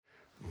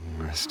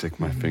I stick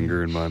my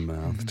finger in my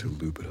mouth to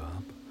loop it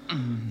up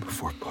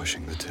before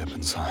pushing the tip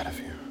inside of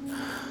you.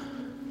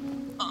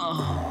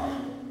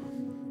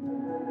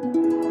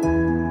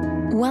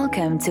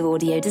 Welcome to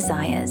Audio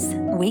Desires.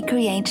 We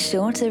create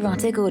short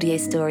erotic audio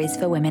stories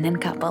for women and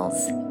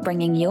couples,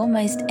 bringing your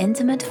most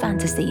intimate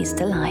fantasies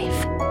to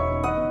life.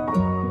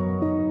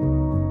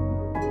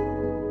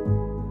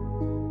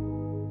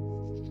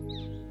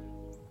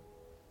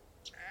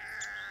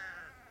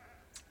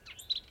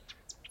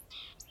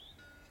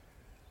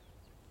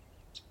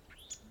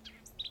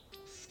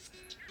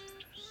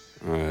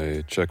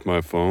 I check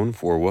my phone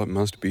for what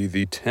must be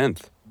the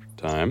 10th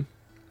time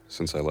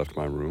since I left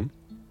my room.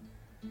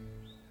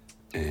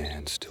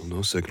 And still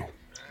no signal.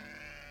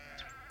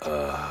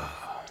 I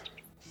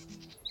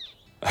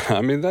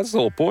mean, that's the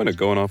whole point of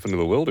going off into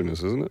the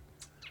wilderness, isn't it?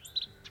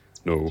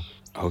 No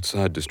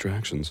outside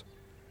distractions.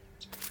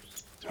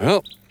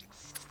 Well,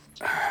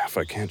 if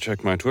I can't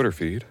check my Twitter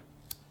feed,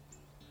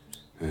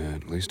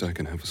 at least I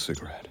can have a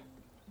cigarette.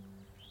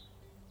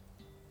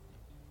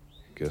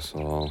 Guess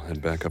I'll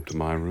head back up to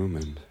my room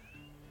and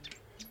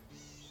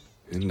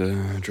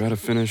try to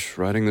finish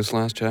writing this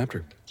last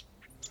chapter.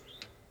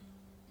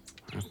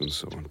 I've been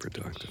so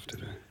unproductive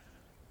today.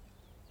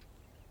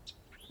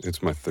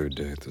 It's my third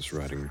day at this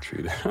writing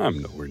retreat.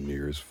 I'm nowhere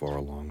near as far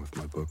along with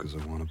my book as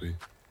I want to be.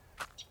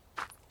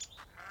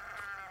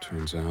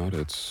 Turns out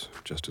it's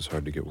just as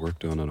hard to get work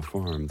done on a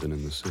farm than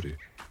in the city.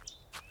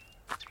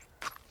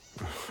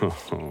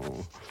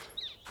 Oh,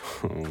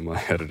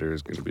 my editor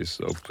is going to be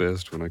so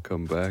pissed when I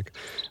come back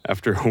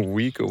after a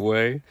week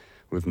away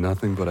with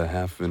nothing but a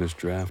half-finished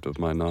draft of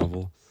my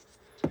novel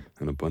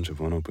and a bunch of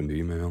unopened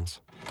emails.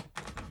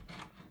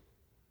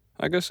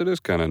 I guess it is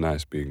kind of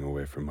nice being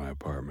away from my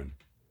apartment.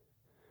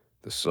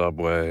 The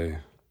subway,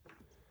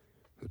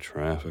 the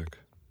traffic.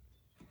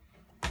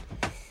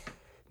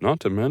 Not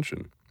to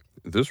mention,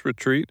 this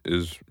retreat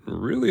is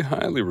really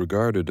highly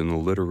regarded in the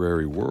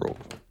literary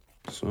world.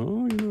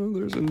 So,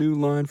 there's a new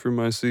line for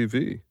my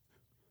CV.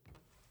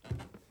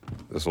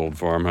 This old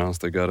farmhouse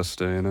they got us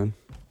staying in.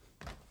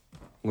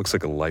 Looks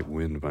like a light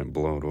wind might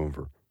blow it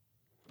over.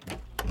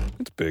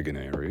 It's big and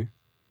airy,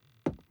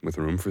 with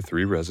room for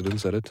 3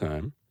 residents at a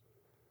time.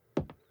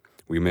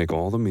 We make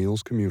all the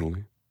meals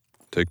communally,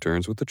 take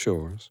turns with the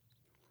chores.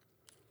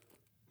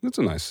 It's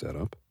a nice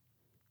setup.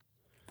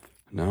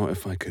 Now,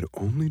 if I could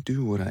only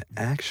do what I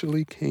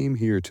actually came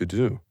here to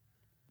do.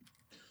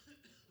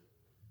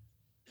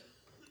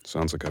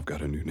 Sounds like I've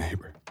got a new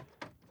neighbor.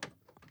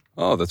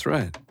 Oh, that's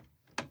right.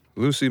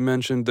 Lucy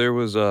mentioned there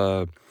was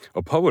a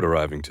poet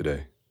arriving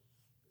today.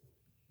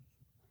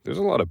 There's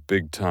a lot of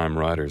big-time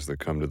writers that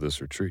come to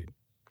this retreat.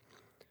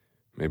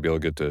 Maybe I'll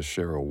get to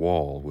share a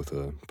wall with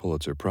a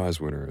Pulitzer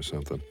Prize winner or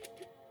something.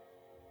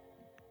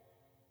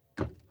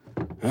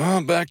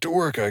 Back to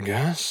work, I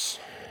guess.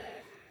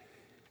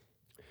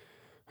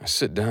 I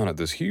sit down at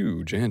this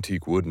huge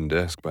antique wooden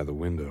desk by the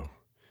window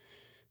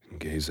and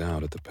gaze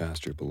out at the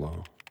pasture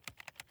below.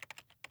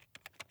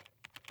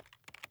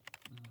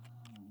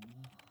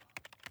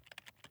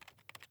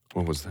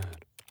 What was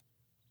that?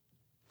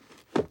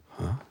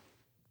 Huh?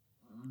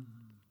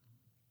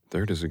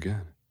 There it is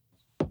again.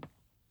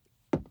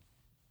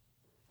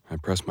 I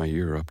press my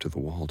ear up to the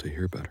wall to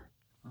hear better.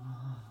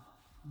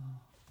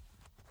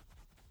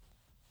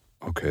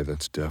 Okay,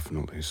 that's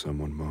definitely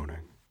someone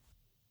moaning.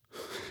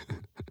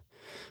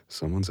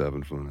 Someone's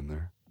having fun in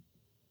there.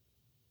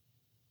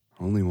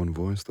 Only one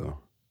voice, though.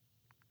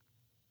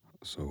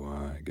 So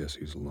I guess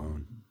he's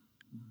alone.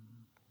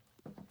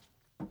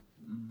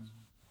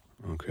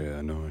 Okay,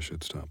 I know I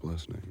should stop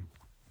listening,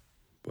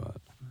 but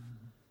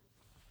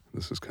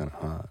this is kind of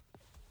hot.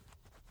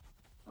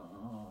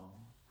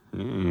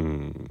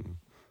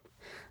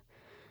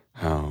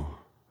 How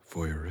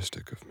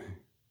voyeuristic of me.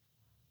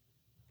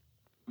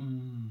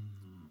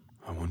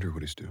 I wonder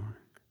what he's doing.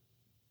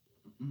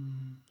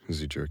 Is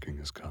he jerking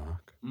his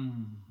cock?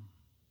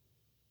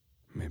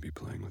 Maybe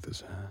playing with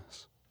his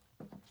ass?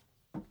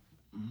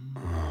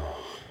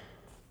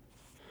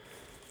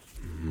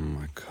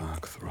 My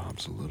cock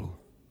throbs a little,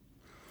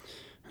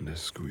 and I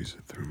squeeze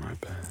it through my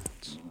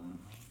pants.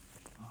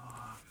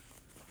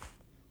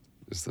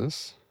 Is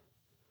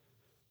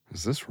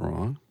this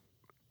wrong?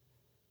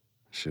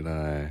 Should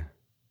I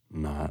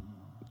not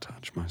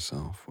touch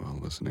myself while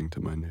listening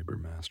to my neighbor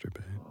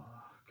masturbate?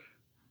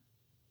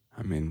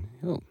 I mean,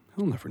 he'll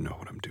never know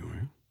what I'm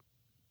doing.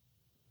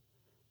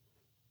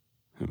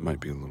 It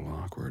might be a little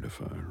awkward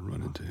if I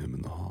run into him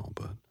in the hall,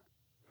 but...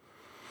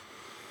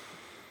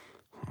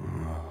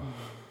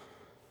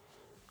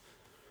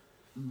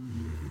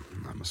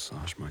 I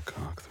massage my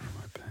cock through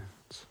my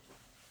pants.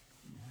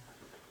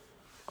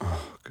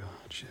 Oh,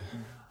 God,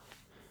 yeah.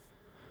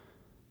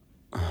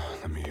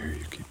 Let me hear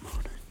you keep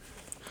moaning.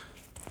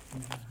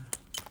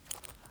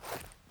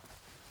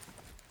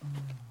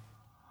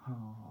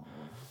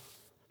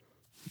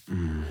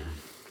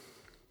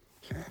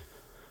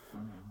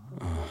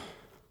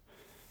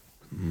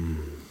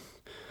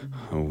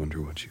 I wonder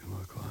what you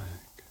look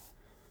like.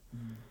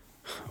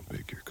 How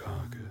big your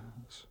cock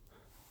is.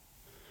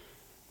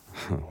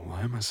 Why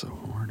Why am I so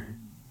horny?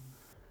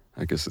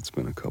 I guess it's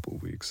been a couple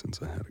weeks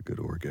since I had a good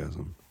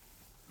orgasm.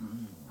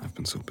 I've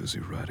been so busy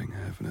writing,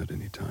 I haven't had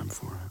any time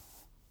for it.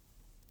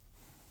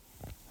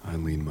 I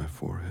lean my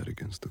forehead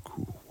against the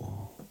cool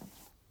wall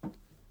and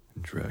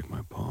drag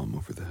my palm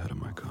over the head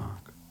of my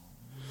cock.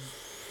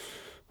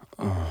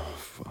 Oh,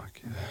 fuck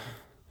yeah.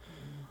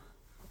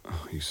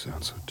 Oh, you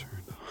sound so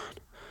turned on.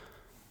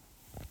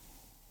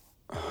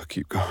 Oh,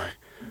 keep going.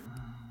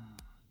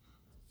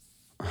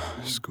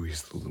 Oh,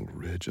 squeeze the little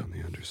ridge on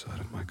the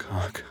underside of my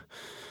cock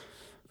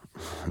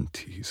and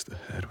tease the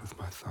head with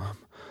my thumb.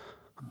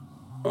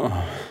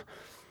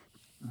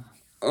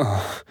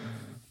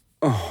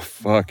 Oh,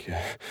 fuck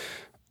yeah.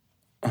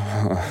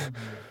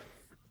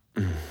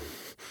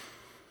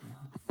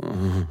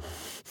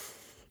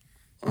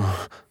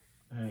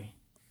 Hey.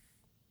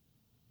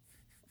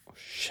 Oh,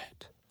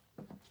 shit.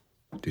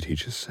 Did he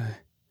just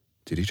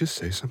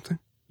say something?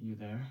 You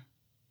there?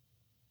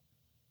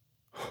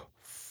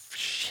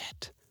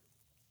 Shit.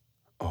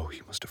 Oh,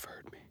 he must have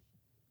heard me.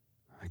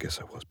 I guess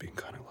I was being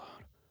kind of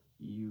loud.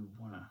 You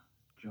wanna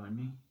join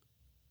me?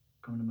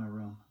 Come to my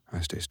room. I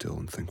stay still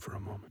and think for a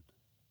moment.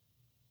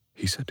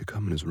 He said to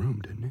come in his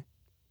room, didn't he?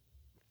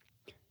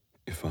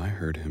 If I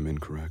heard him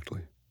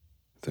incorrectly,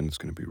 then it's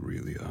going to be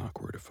really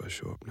awkward if I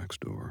show up next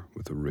door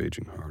with a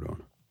raging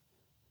hard-on.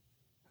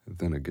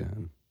 Then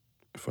again,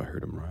 if I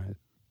heard him right,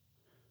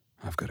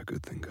 I've got a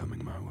good thing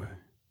coming my way.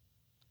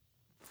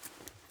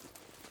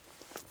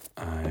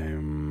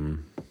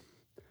 I'm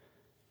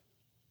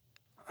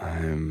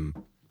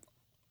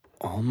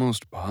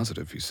almost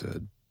positive he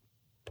said,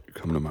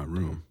 come to my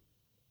room.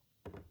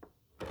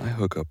 I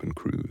hook up and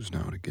cruise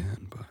now and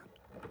again, but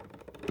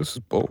this is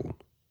bold,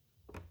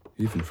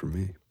 even for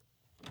me.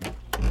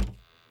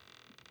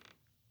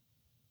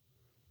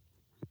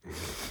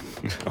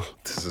 Oh,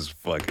 this is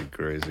fucking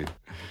crazy.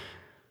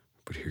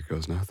 But here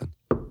goes nothing.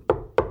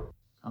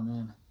 I'm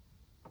in.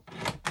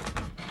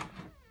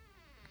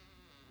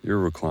 You're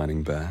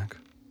reclining back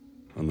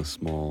on the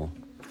small,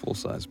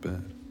 full-size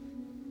bed.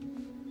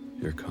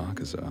 Your cock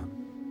is out,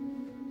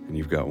 and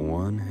you've got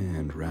one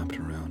hand wrapped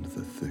around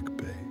the thick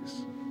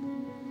base.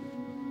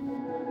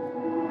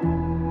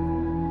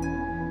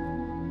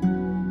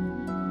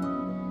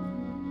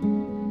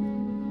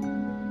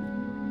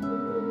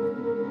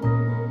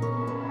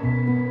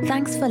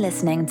 Thanks for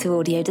listening to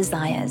Audio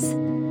Desires.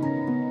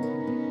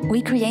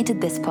 We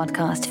created this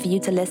podcast for you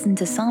to listen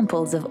to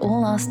samples of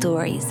all our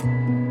stories.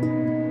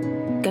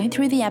 Go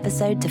through the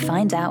episode to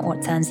find out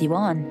what turns you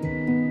on.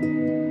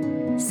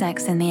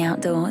 Sex in the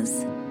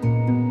outdoors.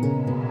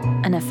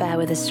 An affair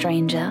with a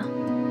stranger.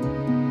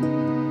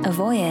 A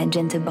voyage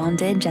into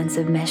bondage and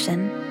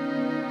submission.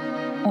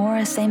 Or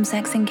a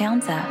same-sex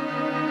encounter.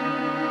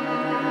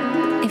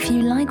 If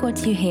you like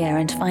what you hear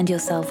and find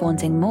yourself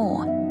wanting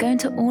more, go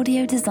to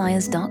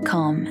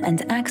audiodesires.com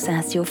and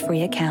access your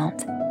free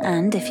account.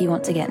 And if you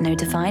want to get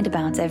notified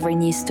about every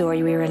new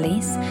story we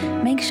release,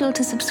 make sure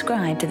to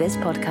subscribe to this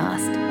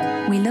podcast.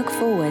 We look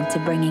forward to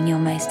bringing your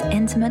most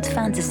intimate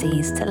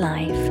fantasies to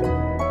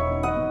life.